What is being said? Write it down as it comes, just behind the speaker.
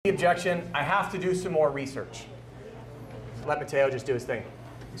objection, I have to do some more research. Let Matteo just do his thing.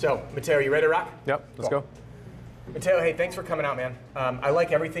 So, Matteo, you ready to rock? Yep, let's go. Matteo, hey, thanks for coming out, man. I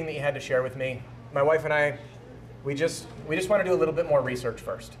like everything that you had to share with me. My wife and I, we just want to do a little bit more research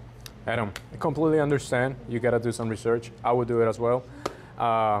first. Adam, I completely understand. You got to do some research. I would do it as well.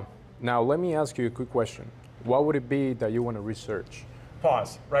 Now, let me ask you a quick question. What would it be that you want to research?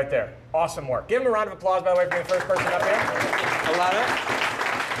 Pause, right there. Awesome work. Give him a round of applause, by the way, for being the first person up here. I love it.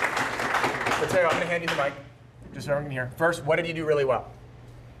 Matteo, I'm going to hand you the mic, just so everyone can hear. First, what did you do really well?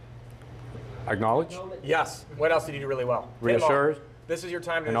 Acknowledge? Yes. What else did you do really well? Reassure. This is your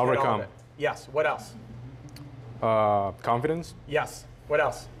time to And hit all of overcome. it. Yes. What else? Confidence? Yes. What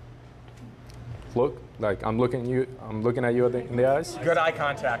else? Look, like I'm looking at you in the eyes. Good eye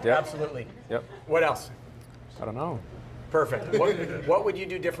contact. Yep. Absolutely. Yep. What else? I don't know. Perfect. What would you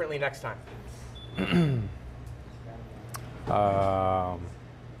do differently next time? I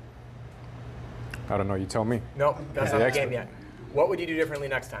don't know. You tell me. No, that's The not the expert. game yet. What would you do differently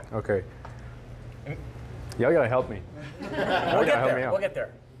next time? Okay. Y'all gotta help me. We'll Y'all get gotta help me there. out. We'll get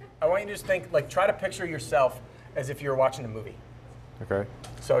there. I want you to just think, like, try to picture yourself as if you were watching a movie. Okay.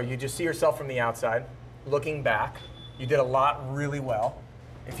 So you just see yourself from the outside, looking back. You did a lot really well.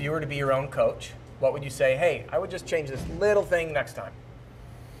 If you were to be your own coach, what would you say? Hey, I would just change this little thing next time.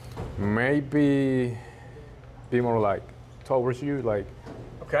 Maybe be more like towards you, like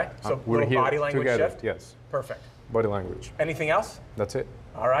Okay. So we're little here body language together. shift. Yes. Perfect. Body language. Anything else? That's it.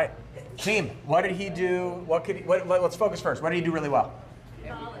 All right. Team, what did he do? Let's focus first. What did he do really well? I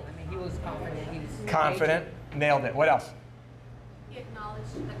mean, he was confident. He was Confident. Nailed it. What else? He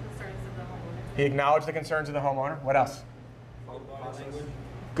acknowledged the concerns of the homeowner. He acknowledged the concerns of the homeowner. What else?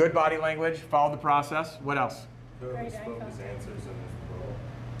 Good body language. Followed the process. What else? Clearly spoke his answers in his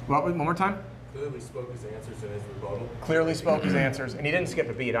rebuttal. One more time. Clearly spoke his answers in his rebuttal. Clearly spoke his answers, and he didn't skip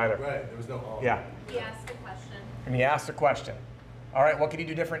a beat either. Right, there was no Yeah. He asked a question. And he asked a question. All right. What could he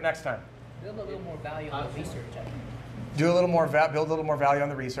do different next time? build a little more value on the research. I think. Build a little more value on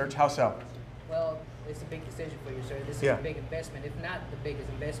the research. How so? Well, it's a big decision for you, sir. This is Yeah. a big investment, if not the biggest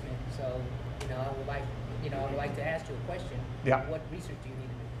investment. So, I would like to ask you a question. Yeah. What research do you need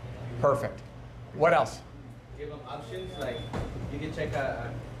to do? Perfect. What else? Give them options, like you can check out,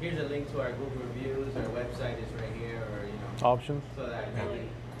 here's a link to our Google reviews, our website is right here, or Options. so that maybe,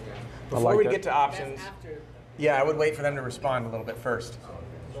 Before like we that. get to options, That's after. yeah, I would wait for them to respond a little bit first.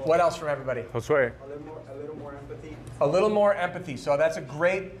 What else from everybody? Josue. A little more empathy. A little more empathy. So that's a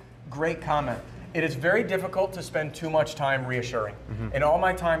great comment. It is very difficult to spend too much time reassuring. In all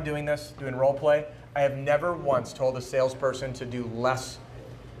my time doing this, doing role play, I have never once told a salesperson to do less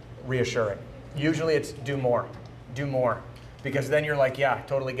reassuring. Usually it's do more, because then you're like, yeah,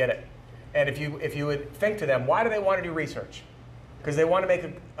 totally get it. And if you would think to them, why do they want to do research? Because they want to make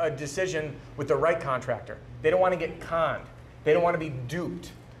a decision with the right contractor. They don't want to get conned. They don't want to be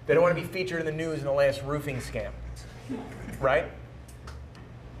duped. They don't want to be featured in the news in the latest roofing scam, right?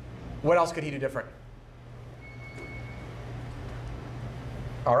 What else could he do different?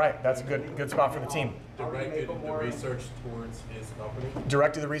 All right, that's a good spot for the team. directed the research towards his company.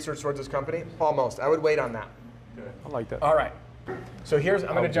 Directed the research towards his company? Almost. I would wait on that. Okay. I like that. All right. So I'm going to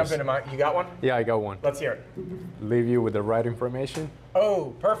I'll jump just- into my, you got one? Yeah, I got one. Let's hear it. Leave you with the right information.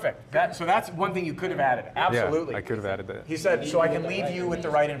 Oh, perfect. So that's one thing you could have added. Absolutely. Yeah, I could have added that. He said, so I can leave you with the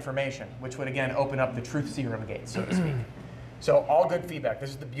right information, which would again open up the truth serum gate, so to speak. So all good feedback. This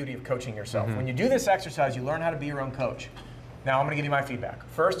is the beauty of coaching yourself. When you do this exercise, you learn how to be your own coach. Now I'm going to give you my feedback.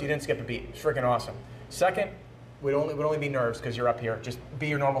 First, you didn't skip a beat. It's freaking awesome. Second, would only be nerves because you're up here. Just be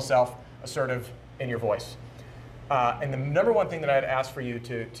your normal self, assertive in your voice. And the number one thing that I'd ask for you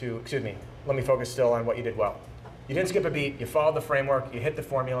excuse me, let me focus still on what you did well. You didn't skip a beat. You followed the framework. You hit the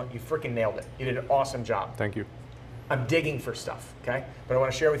formula. You freaking nailed it. You did an awesome job. Thank you. I'm digging for stuff, okay? But I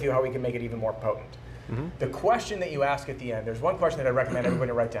want to share with you how we can make it even more potent. The question that you ask at the end, there's one question that I recommend everybody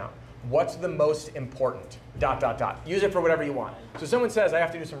to write down. What's the most important, ... Use it for whatever you want. So someone says, I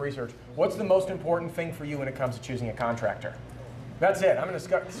have to do some research. What's the most important thing for you when it comes to choosing a contractor? That's it. I'm going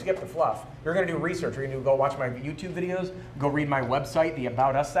to skip the fluff. You're going to do research. You're going to go watch my YouTube videos, go read my website, the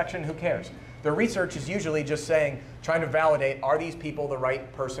About Us section. Who cares? The research is usually just trying to validate, are these people the right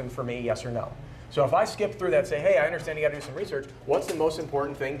person for me, yes or no? So if I skip through that, say, hey, I understand you got to do some research. What's the most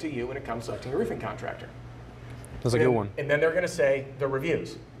important thing to you when it comes to selecting a roofing contractor? That's a good one. And then they're going to say the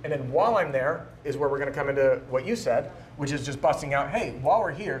reviews. And then while I'm there is where we're going to come into what you said, which is just busting out, hey, while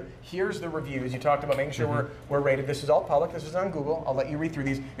we're here, here's the reviews. You talked about making sure we're rated. This is all public. This is on Google. I'll let you read through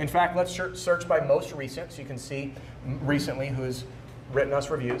these. In fact, let's search by most recent so you can see recently who's written us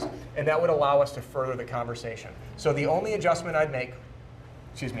reviews. And that would allow us to further the conversation. So the only adjustment I'd make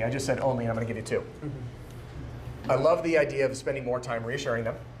Excuse me, I just said only, and I'm going to give you 2. I love the idea of spending more time reassuring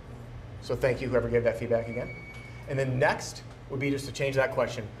them. So thank you, whoever gave that feedback again. And then next would be just to change that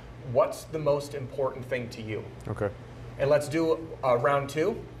question. What's the most important thing to you? Okay. And let's do round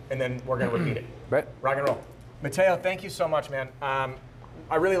 2, and then we're going to repeat it. Bet. Rock and roll. Mateo, thank you so much, man.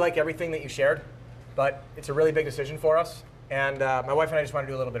 I really like everything that you shared, but it's a really big decision for us. And my wife and I just want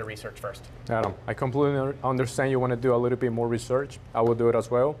to do a little bit of research first. Adam, I completely understand you want to do a little bit more research. I will do it as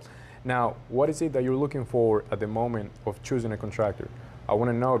well. Now, what is it that you're looking for at the moment of choosing a contractor? I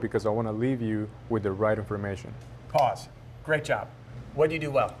want to know because I want to leave you with the right information. Pause. Great job. What do you do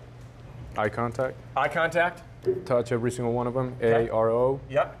well? Eye contact, Eye contact? touch every single one of them, Okay. A-R-O.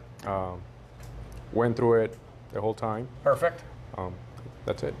 Yep. Went through it the whole time. Perfect.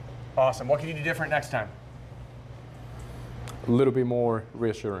 That's it. Awesome. What can you do different next time? A little bit more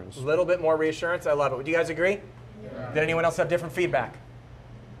reassurance. A little bit more reassurance. I love it. Would you guys agree? Yeah. Did anyone else have different feedback?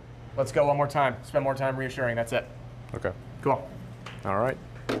 Let's go one more time. Spend more time reassuring. That's it. Okay. Cool. All right.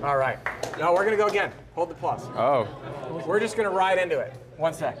 All right. Now we're going to go again. Hold the plus. Oh, We're just going to ride into it.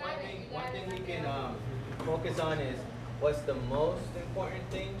 One sec. One thing we can focus on is what's the most important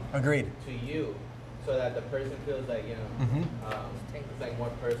thing Agreed. to you, so that the person feels like, you know, it's like more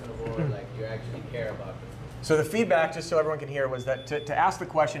personable, or like you actually care about them. So the feedback, just so everyone can hear, was that to ask the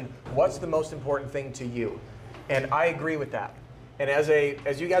question, what's the most important thing to you? And I agree with that. And as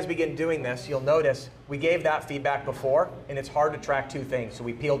you guys begin doing this, you'll notice we gave that feedback before, and it's hard to track 2 things, so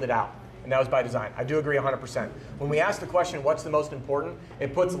we peeled it out. And that was by design. I do agree 100%. When we ask the question, what's the most important,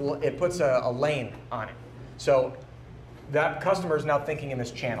 it puts a lane on it. So that customer is now thinking in this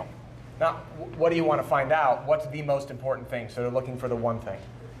channel. Now, what do you want to find out? What's the most important thing? So they're looking for the one thing.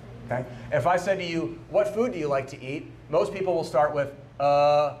 Okay? If I said to you, what food do you like to eat? Most people will start with,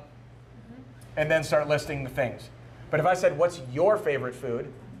 and then start listing the things. But if I said, what's your favorite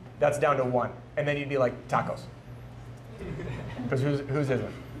food? That's down to 1. And then you'd be like, tacos. Because whose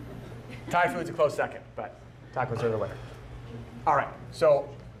isn't? Thai food's a close second, but tacos are the winner. All right, so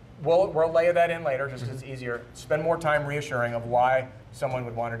we'll lay that in later just because it's easier. Spend more time reassuring of why someone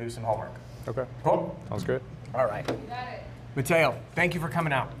would want to do some homework. okay. Cool? Sounds good. All right. Mateo, thank you for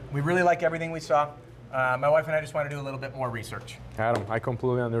coming out. We really like everything we saw. My wife and I just want to do a little bit more research. Adam, I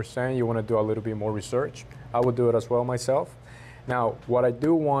completely understand you want to do a little bit more research. I would do it as well myself. Now, what I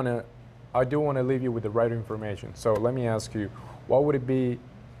do want to leave you with the right information. So let me ask you, what would it be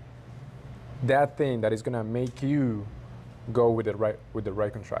that thing that is going to make you go with the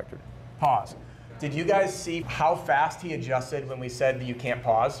right contractor? Pause. Did you guys see how fast he adjusted when we said that you can't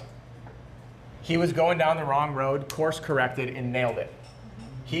pause? He was going down the wrong road, course corrected, and nailed it.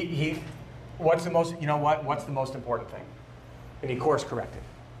 What's the most important thing? And he course corrected.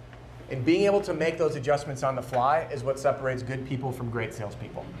 And being able to make those adjustments on the fly is what separates good people from great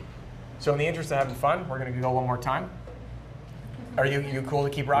salespeople. So in the interest of having fun, we're going to go one more time. Are you cool to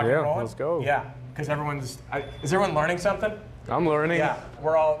keep rocking and rolling? Yeah, let's go. Yeah, because is everyone learning something? I'm learning. Yeah,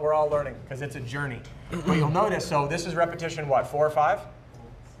 we're all learning because it's a journey. But you'll notice, so this is repetition what, 4 or 5?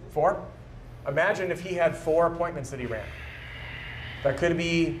 4? Imagine if he had 4 appointments that he ran. That could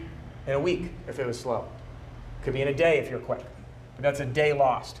be in a week if it was slow. Could be in a day if you're quick. But that's a day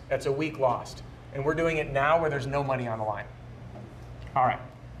lost. That's a week lost. And we're doing it now where there's no money on the line. All right,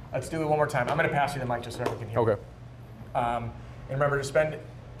 let's do it one more time. I'm going to pass you the mic just so everyone can hear. Okay. And remember to spend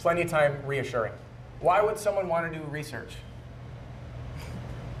plenty of time reassuring. Why would someone want to do research?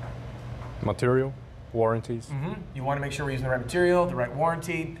 Material, warranties. You want to make sure we're using the right material, the right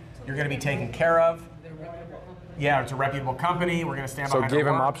warranty. You're going to be taken care of. Yeah, it's a reputable company. We're going to stand So behind give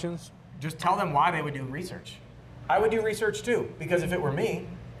our them work. options. Just tell them why they would do research. I would do research too, because if it were me,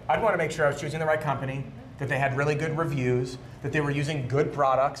 I'd want to make sure I was choosing the right company, that they had really good reviews, that they were using good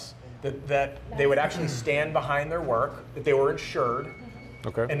products, that they would actually stand behind their work, that they were insured,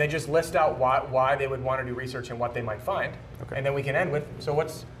 Okay. and they just list out why they would want to do research and what they might find. Okay. And then we can end with, so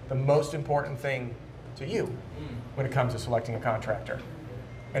what's the most important thing to you when it comes to selecting a contractor?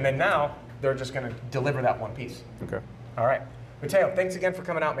 And then now, they're just going to deliver that one piece. Okay. All right. Mateo, thanks again for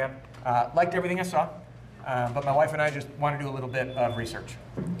coming out, man. Liked everything I saw, but my wife and I just want to do a little bit of research.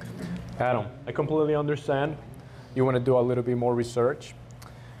 Adam, I completely understand. You want to do a little bit more research.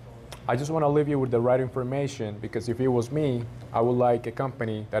 I just want to leave you with the right information because if it was me, I would like a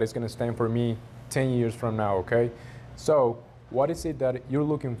company that is going to stand for me 10 years from now, okay? So, what is it that you're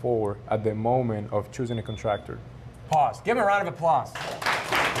looking for at the moment of choosing a contractor? Pause. Give him a round of applause. Give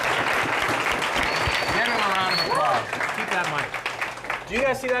him a round of applause. Keep that mic. Do you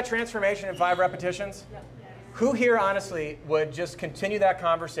guys see that transformation in 5 repetitions? Yep. Who here, honestly, would just continue that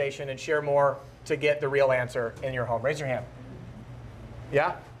conversation and share more to get the real answer in your home? Raise your hand.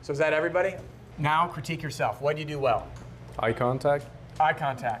 Yeah? So is that everybody? Now critique yourself. What do you do well? Eye contact, Eye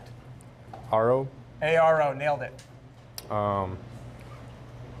contact. RO, ARO, nailed it.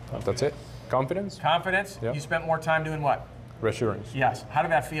 that's it. Confidence, Confidence. Yeah. You spent more time doing what? reassurance. Yes. How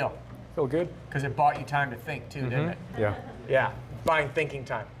did that feel? Feel good? Because it bought you time to think too, didn't it? Yeah. Yeah. Buying thinking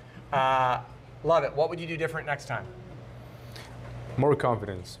time. Love it. What would you do different next time? More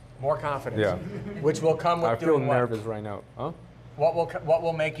confidence. More confidence. Yeah. Which will come with I feel doing what? nervous right now. Huh? What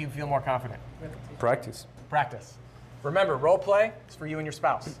will make you feel more confident? Practice. Practice. Remember, role play is for you and your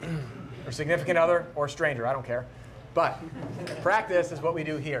spouse, or significant other, or stranger. I don't care. But practice is what we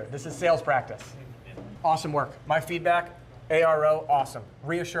do here. This is sales practice. Awesome work. My feedback, ARO, awesome.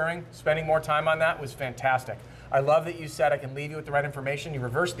 Reassuring, spending more time on that was fantastic. I love that you said I can leave you with the right information. You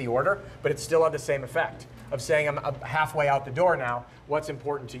reversed the order, but it still had the same effect of saying I'm halfway out the door now, what's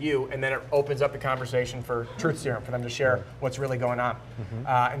important to you, and then it opens up the conversation for truth serum, for them to share what's really going on.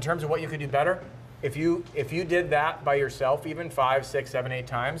 In terms of what you could do better, if you did that by yourself even 5, 6, 7, 8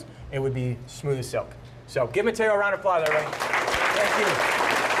 times, it would be smooth as silk. So give Matteo a round of applause, everybody. Thank you.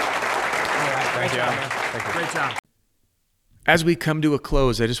 All right, Thank great you. job, man. Thank you. Great job. As we come to a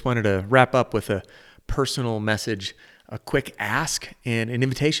close, I just wanted to wrap up with a personal message, a quick ask, and an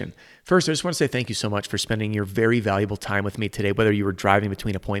invitation. First, I just want to say thank you so much for spending your very valuable time with me today, whether you were driving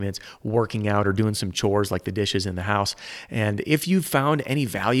between appointments, working out, or doing some chores like the dishes in the house. And if you've found any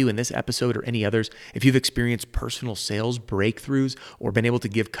value in this episode or any others, if you've experienced personal sales breakthroughs or been able to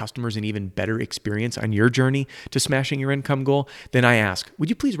give customers an even better experience on your journey to smashing your income goal, then I ask, would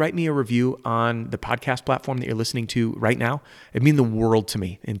you please write me a review on the podcast platform that you're listening to right now? It'd mean the world to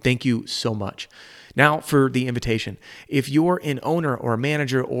me, and thank you so much. Now for the invitation. If you're an owner or a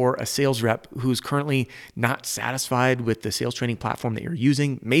manager or a sales rep who's currently not satisfied with the sales training platform that you're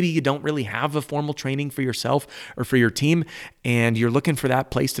using, maybe you don't really have a formal training for yourself or for your team, and you're looking for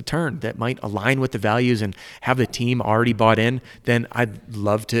that place to turn that might align with the values and have the team already bought in, then I'd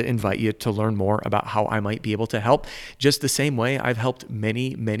love to invite you to learn more about how I might be able to help. Just the same way I've helped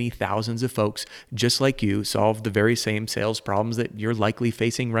many, many thousands of folks just like you solve the very same sales problems that you're likely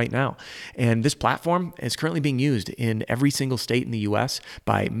facing right now. And this platform is currently being used in every single state in the US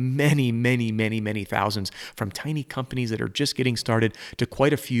by many, many, many, many thousands, from tiny companies that are just getting started to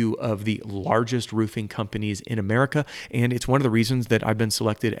quite a few of the largest roofing companies in America. And it's one of the reasons that I've been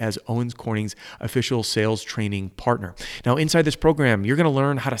selected as Owens Corning's official sales training partner. Now, inside this program, you're going to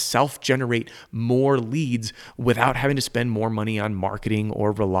learn how to self-generate more leads without having to spend more money on marketing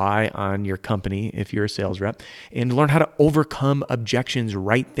or rely on your company if you're a sales rep, and learn how to overcome objections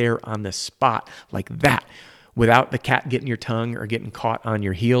right there on the spot, like that, without the cat getting your tongue or getting caught on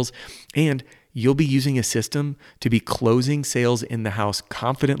your heels. And you'll be using a system to be closing sales in the house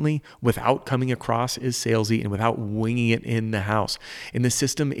confidently without coming across as salesy and without winging it in the house. And the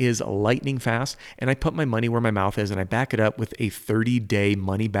system is lightning fast, and I put my money where my mouth is, and I back it up with a 30-day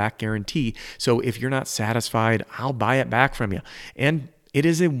money-back guarantee. So if you're not satisfied, I'll buy it back from you. And it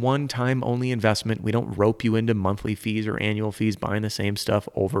is a one-time only investment. We don't rope you into monthly fees or annual fees buying the same stuff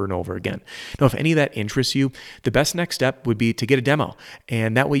over and over again. Now, if any of that interests you, the best next step would be to get a demo.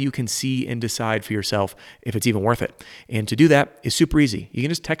 And that way you can see and decide for yourself if it's even worth it. And to do that is super easy. You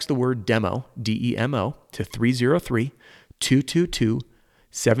can just text the word DEMO, D-E-M-O, to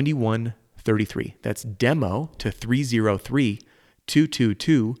 303-222-7133. That's DEMO to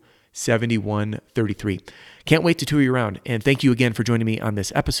 303-222-7133. Can't wait to tour you around, and thank you again for joining me on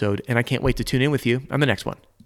this episode, and I can't wait to tune in with you on the next one.